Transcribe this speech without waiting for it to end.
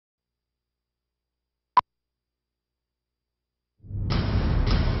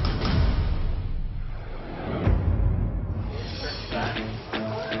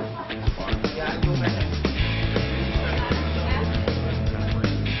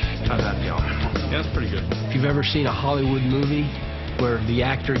Yeah, it's pretty good. If you've ever seen a Hollywood movie where the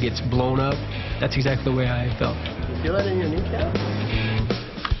actor gets blown up, that's exactly the way I felt. You feel that in your kneecap?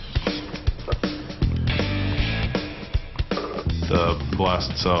 The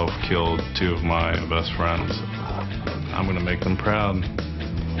blast itself killed 2 of my best friends. I'm gonna make them proud.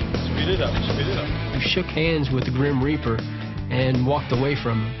 Speed it up, speed it up. I shook hands with the Grim Reaper and walked away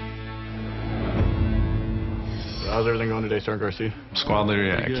from him. How's everything going today, Sergeant Garcia? Squad leader,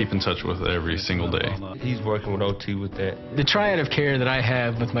 yeah, I keep in touch with every single day. He's working with OT with that. The triad of care that I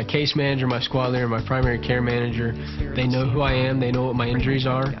have with my case manager, my squad leader, my primary care manager, they know who I am, they know what my injuries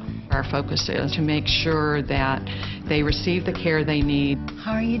are. Our focus is to make sure that they receive the care they need.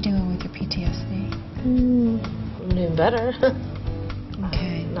 How are you doing with your PTSD? I'm doing better.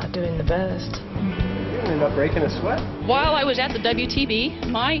 Okay. Not doing the best. You ended up breaking a sweat? While I was at the WTB,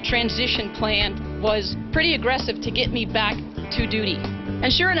 my transition plan was pretty aggressive to get me back to duty.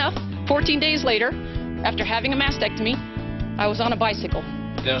 And sure enough, 14 days later, after having a mastectomy, I was on a bicycle.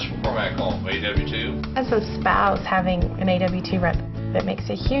 Dennis will probably call AW2. As a spouse, having an AW2 rep, that makes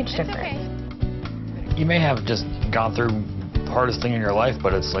a huge difference. You may have just gone through the hardest thing in your life,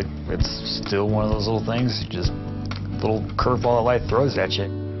 but it's like, it's still one of those little things, just a little curveball that life throws at you.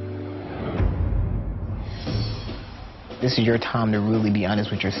 This is your time to really be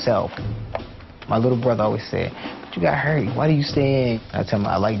honest with yourself. My little brother always said, but you got hurt, why do you stay in? I tell him,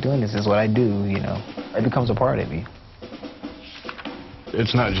 I like doing this, is what I do, you know. It becomes a part of me.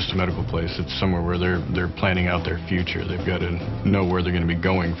 It's not just a medical place, it's somewhere where they're planning out their future. They've got to know where they're going to be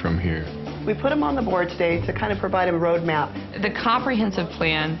going from here. We put them on the board today to kind of provide a roadmap. The comprehensive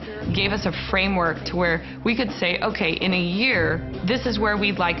plan gave us a framework to where we could say, okay, in a year, this is where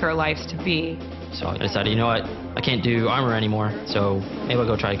we'd like our lives to be. So I decided, you know what, I can't do armor anymore, so maybe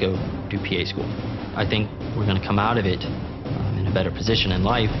I'll try to go do PA school. I think we're going to come out of it in a better position in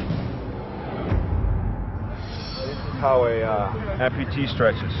life. This is how a amputee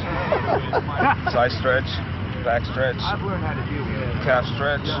stretches. Side stretch, back stretch, calf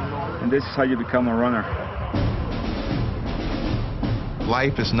stretch, and this is how you become a runner.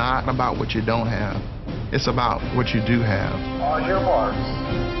 Life is not about what you don't have. It's about what you do have. On your marks.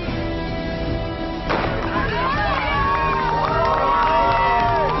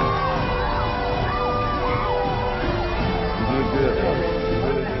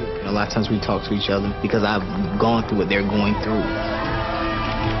 A lot of times we talk to each other because I've gone through what they're going through.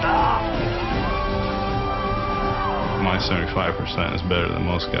 My 75% is better than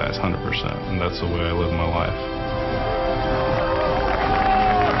most guys, 100%, and that's the way I live my life.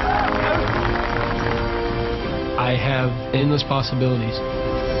 I have endless possibilities.